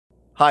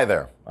Hi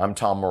there, I'm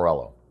Tom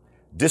Morello.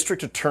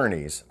 District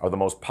attorneys are the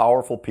most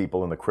powerful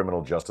people in the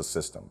criminal justice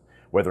system,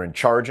 whether in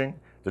charging,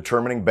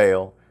 determining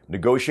bail,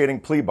 negotiating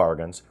plea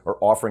bargains, or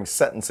offering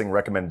sentencing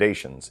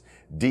recommendations.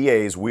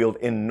 DAs wield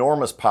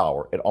enormous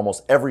power at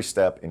almost every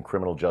step in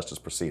criminal justice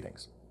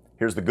proceedings.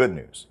 Here's the good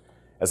news.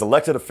 As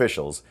elected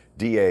officials,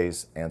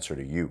 DAs answer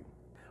to you.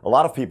 A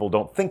lot of people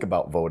don't think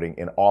about voting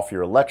in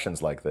off-year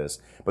elections like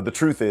this, but the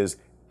truth is,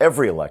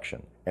 every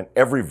election and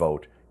every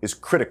vote is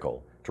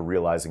critical to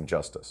realizing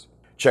justice.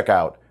 Check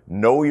out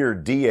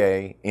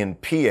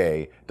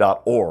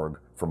knowyourdainpa.org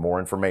for more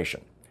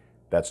information.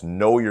 That's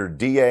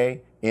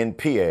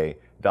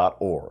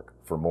knowyourdainpa.org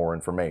for more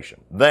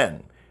information.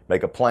 Then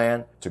make a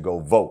plan to go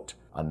vote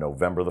on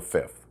November the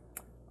 5th.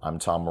 I'm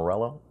Tom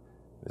Morello.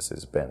 This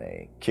has been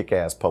a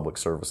kick-ass public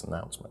service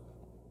announcement.